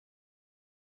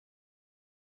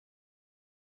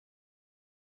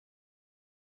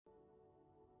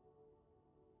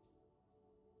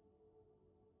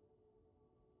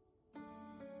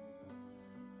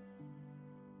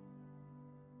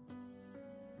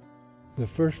The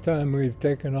first time we've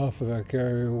taken off of a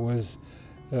carrier was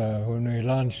when we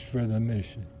launched for the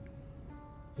mission.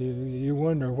 You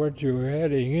wonder what you're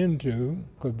heading into,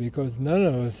 because none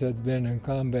of us had been in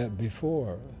combat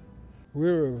before.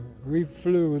 We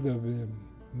flew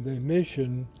the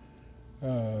mission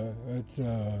at,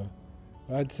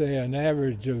 I'd say, an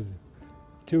average of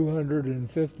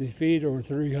 250 feet or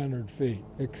 300 feet,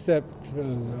 except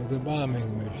the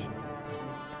bombing mission.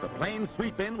 The planes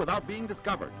sweep in without being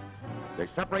discovered. They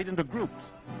separate into groups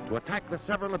to attack the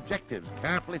several objectives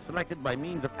carefully selected by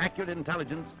means of accurate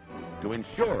intelligence to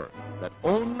ensure that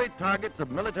only targets of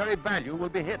military value will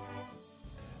be hit.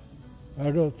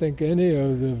 I don't think any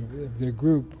of the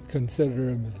group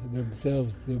consider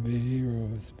themselves to be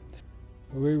heroes.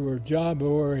 We were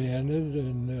job-oriented,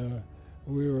 and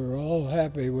we were all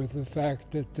happy with the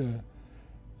fact that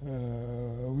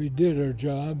we did our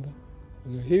job.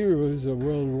 The heroes of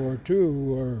World War II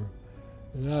were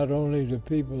not only the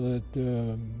people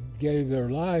that gave their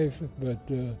life, but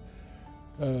the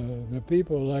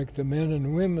people like the men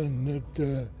and women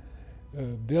that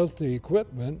built the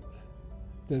equipment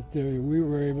that we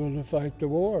were able to fight the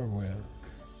war with.